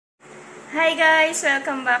Hi guys!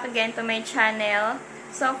 Welcome back again to my channel.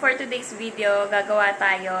 So for today's video, gagawa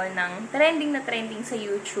tayo ng trending na trending sa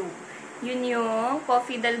YouTube. Yun yung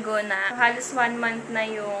coffee dalgona. Halos 1 month na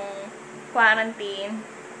yung quarantine.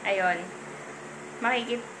 Ayun.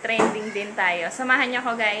 Makikit-trending din tayo. Samahan niyo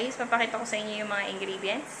ako guys. Papakita ko sa inyo yung mga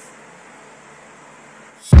ingredients.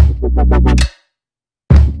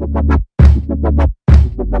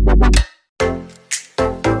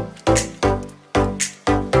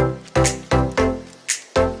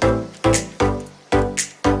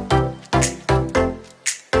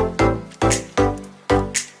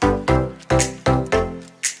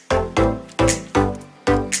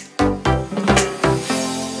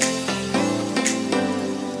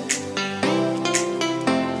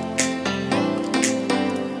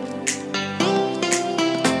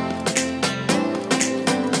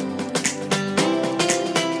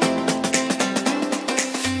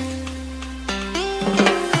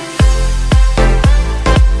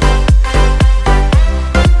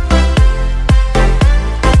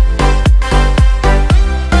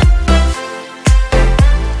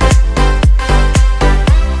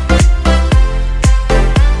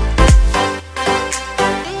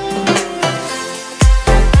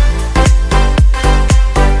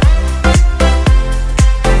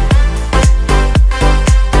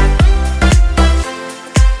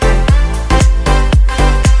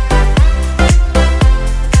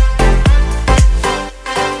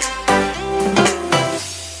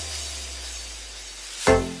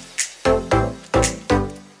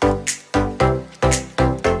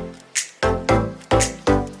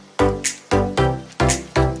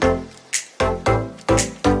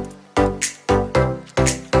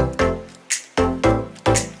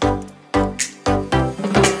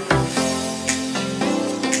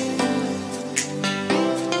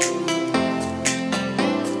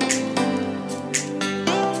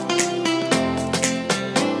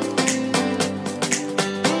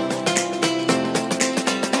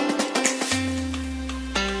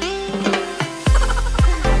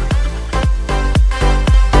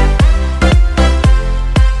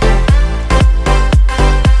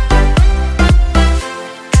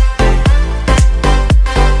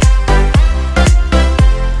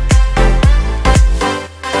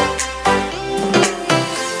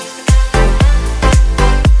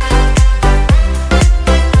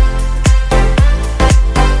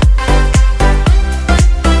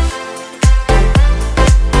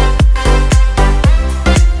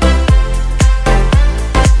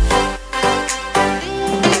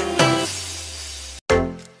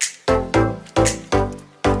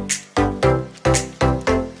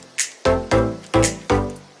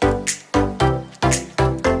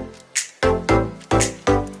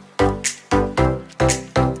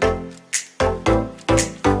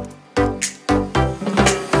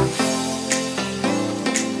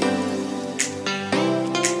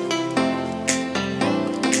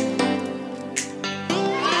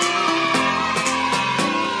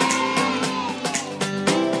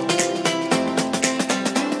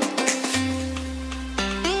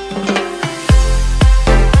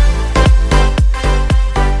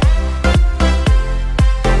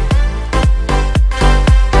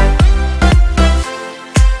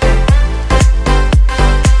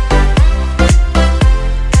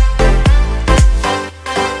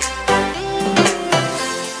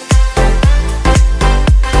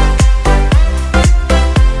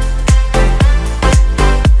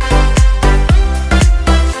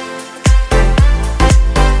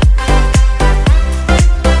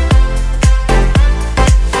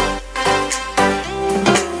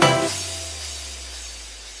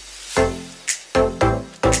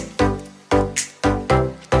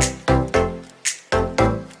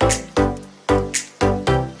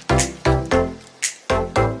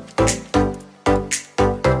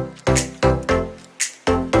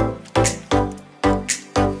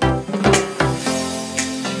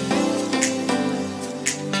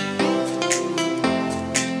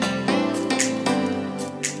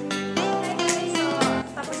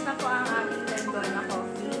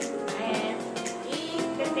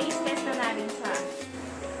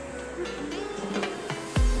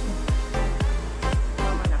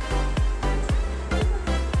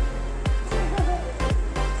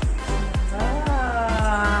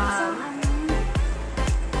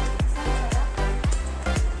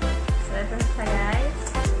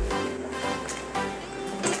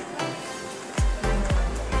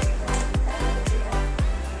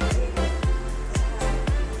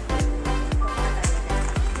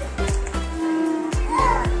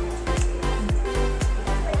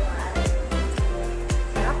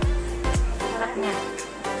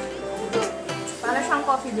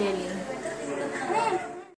 coffee jelly.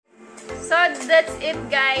 So, that's it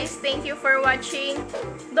guys. Thank you for watching.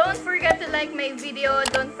 Don't forget to like my video.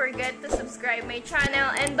 Don't forget to subscribe my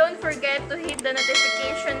channel. And don't forget to hit the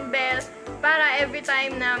notification bell para every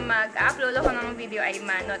time na mag-upload ako ng video ay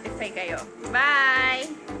ma-notify kayo. Bye!